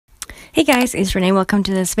Hey guys, it's Renee. Welcome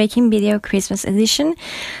to this baking video, Christmas edition.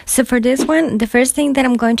 So for this one, the first thing that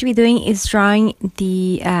I'm going to be doing is drawing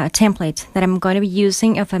the template that I'm going to be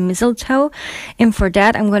using of a mistletoe. And for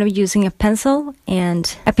that, I'm going to be using a pencil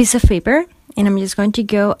and a piece of paper. And I'm just going to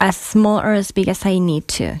go as small or as big as I need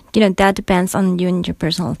to. That depends on you and your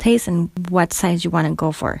personal taste and what size you want to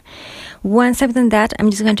go for. Once I've done that, I'm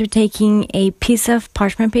just going to be taking a piece of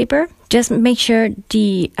parchment paper. Just make sure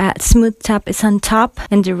the smooth top is on top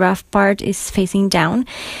and the rough part is facing down.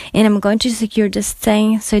 And I'm going to secure this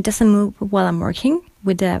thing so it doesn't move while I'm working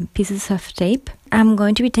with the pieces of tape. I'm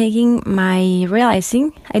going to be taking my real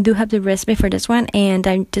icing. I do have the recipe for this one and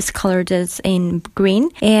I just colored this in green.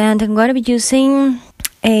 And I'm going to be using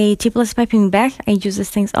a tipless piping bag. I use these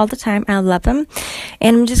things all the time. I love them.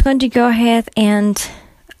 And I'm just going to go ahead and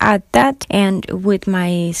add that, and with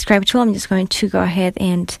my scribe tool I'm just going to go ahead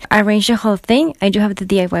and arrange the whole thing. I do have the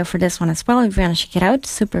DIY for this one as well if you want to check it out.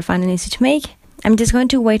 Super fun and easy to make. I'm just going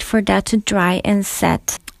to wait for that to dry and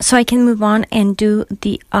set so I can move on and do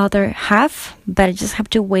the other half, but I just have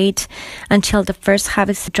to wait until the first half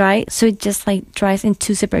is dry so it just dries in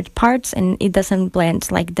two separate parts and it doesn't blend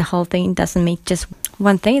the whole thing. It doesn't make just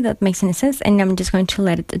one thing that makes any sense, and I'm just going to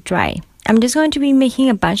let it dry. I'm just going to be making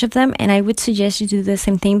a bunch of them, and I would suggest you do the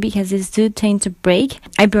same thing because these do tend to break.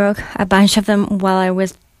 I broke a bunch of them while I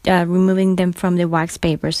was removing them from the wax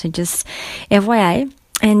paper, so just FYI.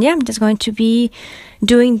 And yeah, I'm just going to be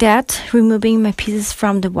doing that, removing my pieces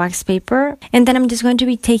from the wax paper. And then I'm just going to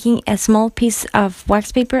be taking a small piece of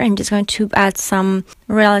wax paper and just going to add some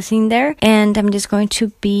relics in there. And I'm just going to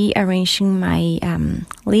be arranging my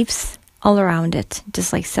leaves all around it,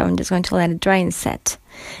 just like so. I'm just going to let it dry and set.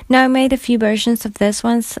 Now I made a few versions of this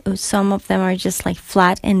ones. Some of them are just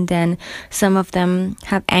flat, and then some of them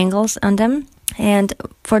have angles on them. And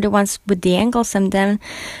for the ones with the angles on them,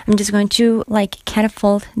 I'm just going to kind of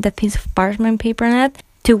fold the piece of parchment paper on it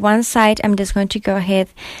to one side. I'm just going to go ahead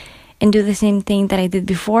and do the same thing that I did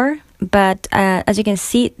before, but as you can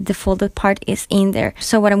see, the folded part is in there.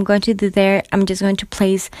 So what I'm going to do there, I'm just going to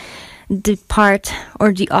place the part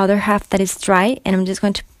or the other half that is dry, and I'm just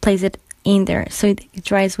going to place it in there so it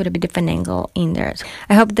dries with a bit of an angle in there.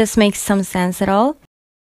 I hope this makes some sense at all.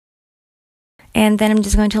 And then I'm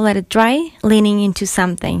just going to let it dry, leaning into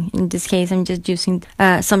something. In this case, I'm just using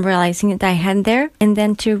some real icing that I had there. And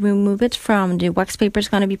then to remove it from the wax paper is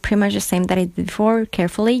going to be pretty much the same that I did before.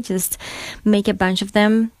 Carefully, just make a bunch of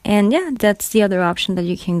them. And yeah, that's the other option that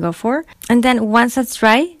you can go for. And then once that's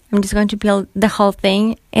dry, I'm just going to peel the whole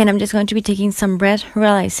thing. And I'm just going to be taking some red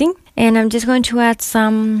real icing. And I'm just going to add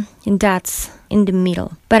some dots in the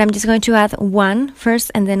middle. But I'm just going to add one first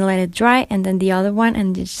and then let it dry, and then the other one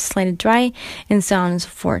and just let it dry, and so on and so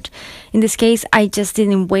forth. In this case, I just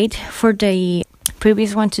didn't wait for the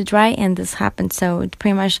previous one to dry, and this happened. So it's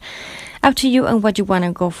pretty much up to you and what you want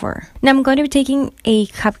to go for. Now I'm going to be taking a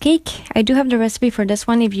cupcake. I do have the recipe for this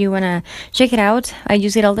one if you want to check it out. I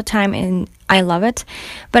use it all the time and I love it.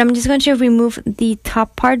 But I'm just going to remove the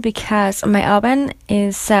top part because my oven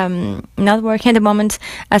is not working at the moment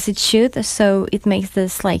as it should. So it makes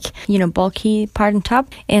this bulky part on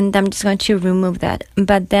top, and I'm just going to remove that.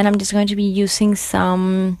 But then I'm just going to be using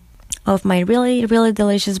some of my really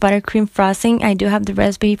delicious buttercream frosting. I do have the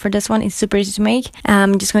recipe for this one. It's super easy to make.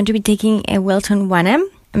 I'm just going to be taking a Wilton 1M.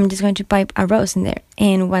 I'm just going to pipe a rose in there,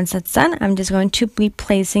 and once that's done, I'm just going to be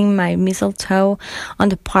placing my mistletoe on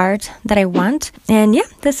the part that I want. And yeah,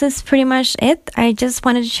 this is pretty much it. I just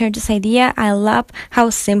wanted to share this idea. I love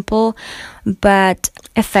how simple but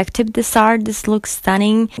effective these are. This looks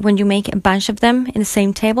stunning when you make a bunch of them in the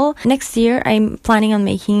same table. Next year, I'm planning on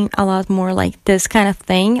making a lot more like this kind of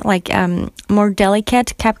thing, more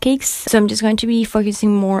delicate cupcakes. So I'm just going to be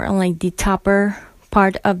focusing more on the topper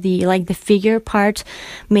part of the figure part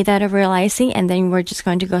made out of real icing, and then we're just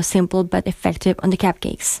going to go simple but effective on the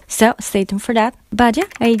cupcakes. So stay tuned for that. But yeah,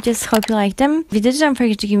 I just hope you like them. If you did, don't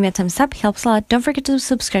forget to give me a thumbs up, helps a lot. Don't forget to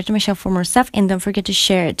subscribe to my channel for more stuff, and don't forget to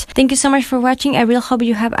share it. Thank you so much for watching. I really hope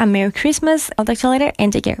you have a Merry Christmas. I'll talk to you later,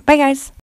 and take care. Bye guys.